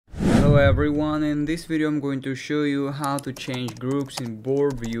Hello everyone, in this video I'm going to show you how to change groups in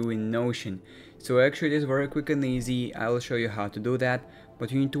board view in Notion. So actually it is very quick and easy. I will show you how to do that,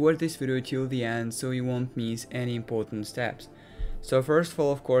 but you need to watch this video till the end so you won't miss any important steps. So first of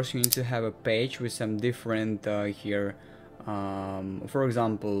all, of course, you need to have a page with some different for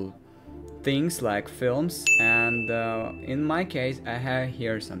example, things like films, and in my case I have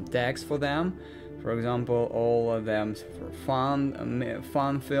here some tags for them. For example, all of them for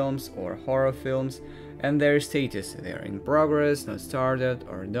fun films or horror films, and their status: they're in progress, not started,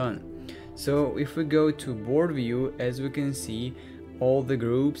 or done. So if we go to board view, as we can see, all the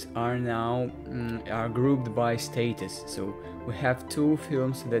groups are now are grouped by status. So we have two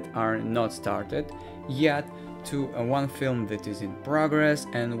films that are not started yet, one film that is in progress,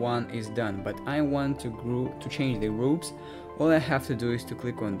 and one is done. But I want to change the groups. All I have to do is to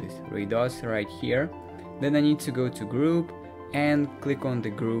click on this three dots right here. Then I need to go to group and click on the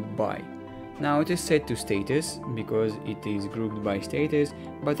group by. Now it is set to status because it is grouped by status,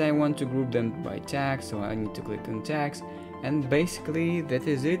 but I want to group them by tags, so I need to click on tags, and basically that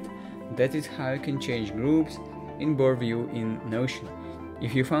is it. That is how you can change groups in board view in Notion.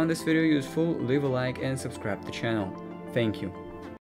 If you found this video useful, leave a like and subscribe to the channel. Thank you.